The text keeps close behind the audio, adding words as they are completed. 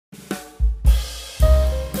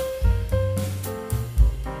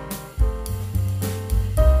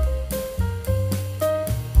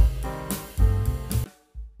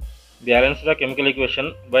Balance the chemical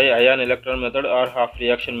equation by ion-electron method or half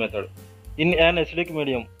reaction method. In an acidic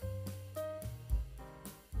medium,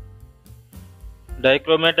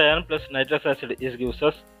 dichromate ion plus nitrous acid is gives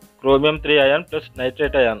us chromium 3 ion plus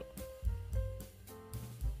nitrate ion.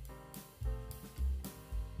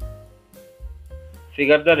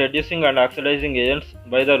 Figure the reducing and oxidizing agents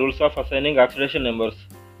by the rules of assigning oxidation numbers.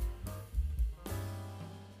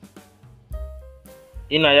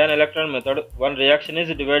 In ion-electron method, one reaction is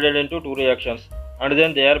divided into two reactions and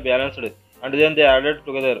then they are balanced and then they are added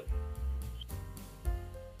together.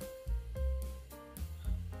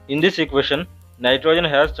 In this equation, nitrogen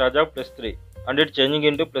has charge of +3 and it changing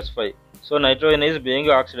into +5. So nitrogen is being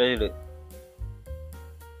oxidized.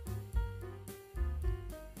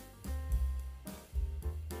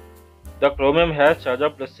 The chromium has charge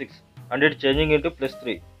of +6 and it changing into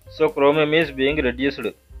 +3. So chromium is being reduced.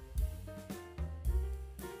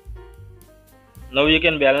 Now you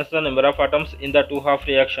can balance the number of atoms in the two half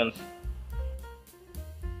reactions.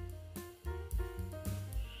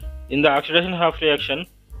 In the oxidation half reaction,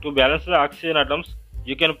 to balance the oxygen atoms,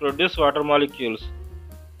 you can produce water molecules.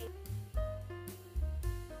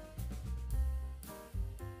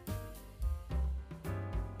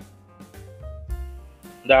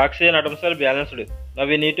 The oxygen atoms are balanced. Now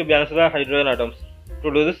we need to balance the hydrogen atoms.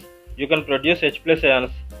 To do this, you can produce H+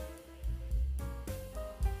 ions.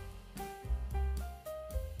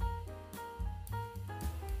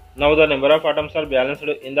 Now the number of atoms are balanced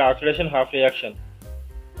in the oxidation half reaction.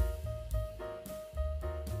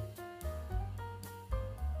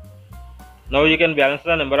 Now you can balance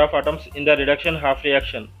the number of atoms in the reduction half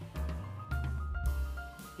reaction.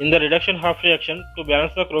 In the reduction half reaction, to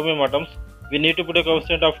balance the chromium atoms, we need to put a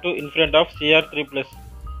coefficient of 2 in front of Cr3+.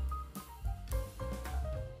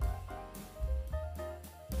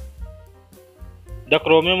 The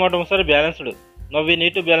chromium atoms are balanced. Now we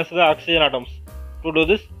need to balance the oxygen atoms. To do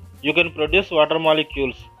this, you can produce water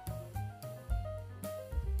molecules.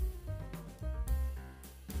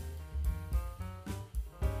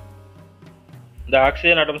 The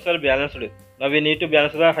oxygen atoms are balanced. Now we need to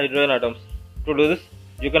balance the hydrogen atoms. To do this,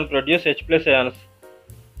 you can produce H+ ions.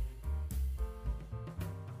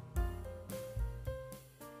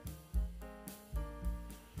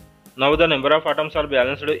 Now the number of atoms are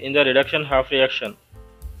balanced in the reduction half reaction.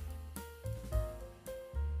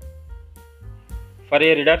 For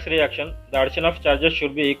a redox reaction, the addition of charges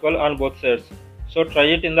should be equal on both sides. So try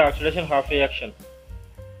it in the oxidation half reaction.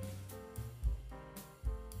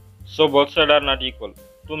 So both sides are not equal.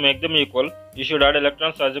 To make them equal, you should add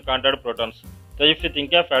electrons as you can't add protons. So if you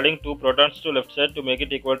think of adding 2 protons to left side to make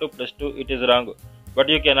it equal to +2, it is wrong. But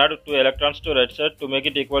you can add 2 electrons to right side to make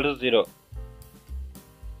it equal to 0.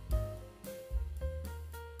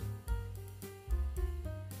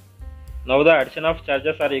 Now the addition of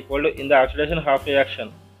charges are equal in the oxidation half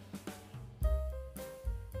reaction.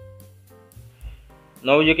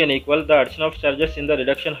 Now you can equal the addition of charges in the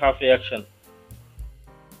reduction half reaction.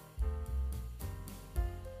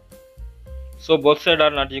 So both sides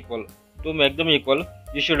are not equal. To make them equal,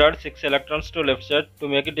 you should add 6 electrons to left side to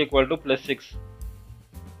make it equal to +6.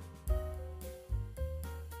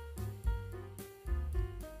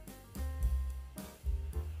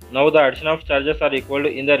 Now the addition of charges are equal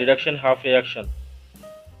in the reduction half reaction.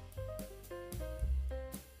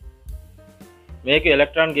 Make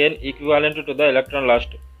electron gain equivalent to the electron lost.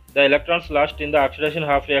 The electrons lost in the oxidation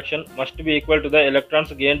half reaction must be equal to the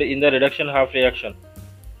electrons gained in the reduction half reaction.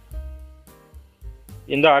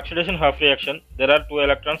 In the oxidation half reaction, there are 2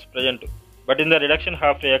 electrons present, but in the reduction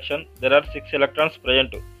half reaction, there are 6 electrons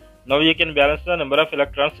present. Now you can balance the number of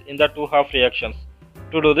electrons in the two half reactions.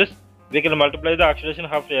 To do this, we can multiply the oxidation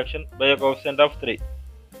half reaction by a coefficient of 3.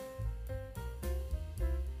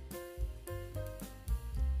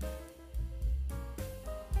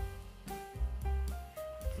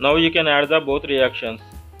 Now you can add the both reactions.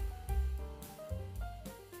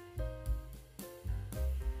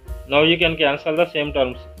 Now you can cancel the same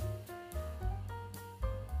terms.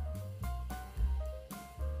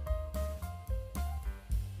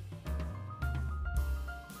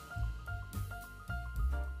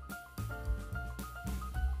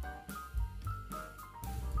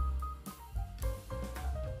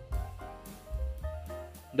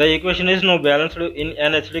 The equation is now balanced in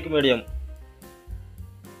an acidic medium.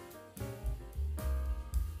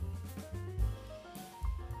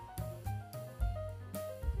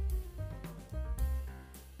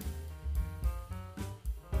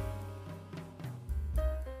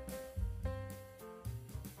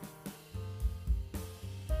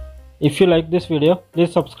 If you like this video,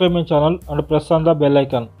 please subscribe my channel and press on the bell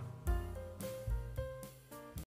icon.